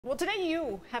Well, today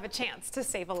you have a chance to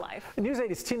save a life. News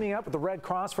 8 is teaming up with the Red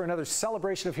Cross for another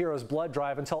Celebration of Heroes blood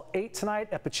drive until 8 tonight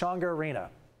at Pechanga Arena.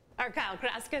 Our Kyle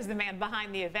Kraska is the man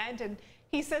behind the event, and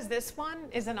he says this one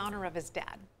is in honor of his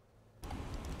dad.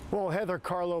 Well, Heather,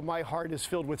 Carlo, my heart is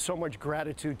filled with so much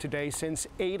gratitude today. Since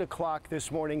 8 o'clock this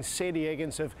morning, San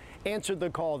Diegans have answered the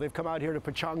call. They've come out here to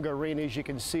Pechanga Arena. As you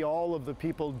can see, all of the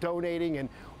people donating and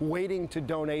waiting to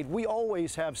donate. We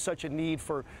always have such a need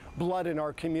for blood in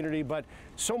our community, but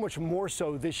so much more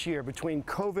so this year. Between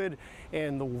COVID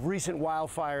and the recent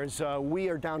wildfires, we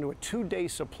are down to a 2-day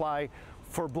supply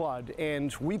for blood,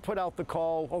 and we put out the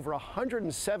call. Over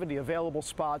 170 available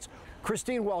spots.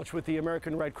 Christine Welch with the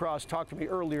American Red Cross talked to me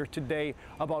earlier today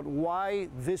about why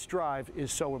this drive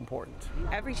is so important.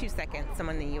 Every 2 seconds,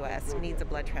 someone in the U.S. needs a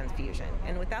blood transfusion,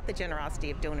 and without the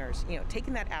generosity of donors,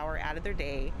 taking that hour out of their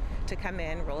day to come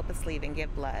in, roll up a sleeve, and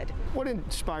give blood. What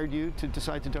inspired you to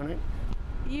decide to donate?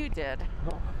 You did.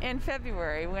 In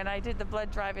February when I did the blood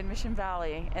drive in Mission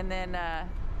Valley, and then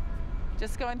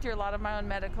just going through a lot of my own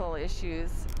medical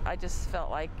issues, I just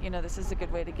felt like, this is a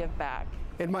good way to give back.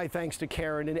 And my thanks to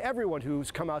Karen and everyone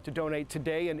who's come out to donate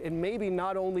today, and maybe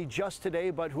not only just today,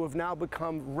 but who have now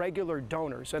become regular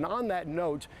donors. And on that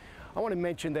note, I want to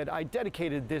mention that I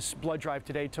dedicated this blood drive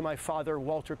today to my father,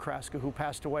 Walter Kraska, who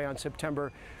passed away on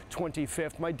September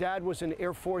 25th. My dad was an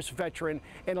Air Force veteran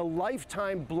and a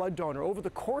lifetime blood donor. Over the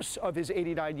course of his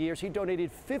 89 years, he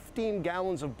donated 15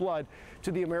 gallons of blood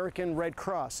to the American Red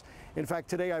Cross. In fact,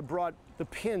 today I brought the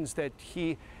pins that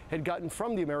he had gotten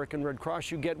from the American Red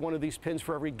Cross. You get one of these pins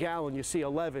for every gallon. You see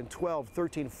 11, 12,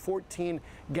 13, 14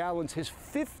 gallons. His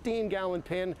 15-gallon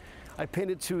pin, I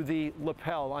pinned it to the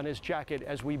lapel on his jacket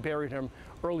as we buried him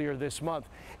earlier this month.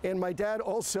 And my dad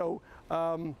also,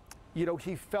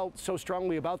 he felt so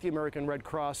strongly about the American Red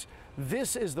Cross.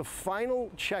 This is the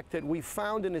final check that we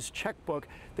found in his checkbook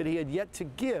that he had yet to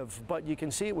give, but you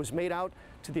can see it was made out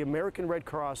to the American Red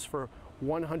Cross for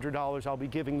 $100. I'll be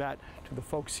giving that to the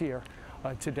folks here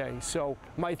today. So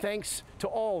my thanks to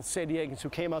all San Diegans who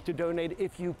came out to donate.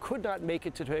 If you could not make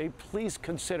it today, please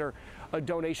consider a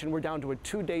donation. We're down to a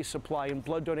 2-day supply, and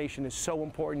blood donation is so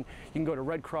important. You can go to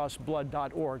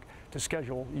redcrossblood.org to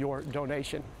schedule your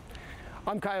donation.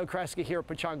 I'm Kyle Kraska here at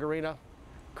Pechanga Arena.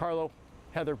 Carlo,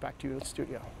 Heather, back to you in the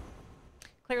studio.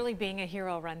 Clearly being a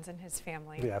hero runs in his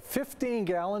family. Yeah, 15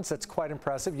 gallons, that's quite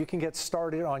impressive. You can get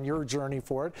started on your journey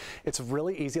for it. It's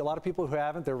really easy. A lot of people who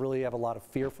haven't, they really have a lot of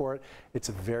fear for it. It's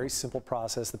a very simple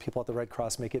process. The people at the Red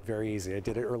Cross make it very easy. I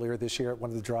did it earlier this year at one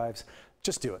of the drives.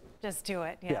 Just do it. Just do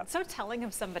it, yeah. It's so telling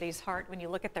of somebody's heart when you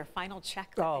look at their final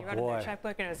check that they wrote in their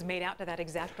checkbook and it was made out to that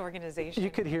exact organization. You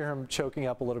could hear him choking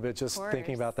up a little bit just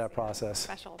thinking about that process.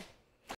 Special.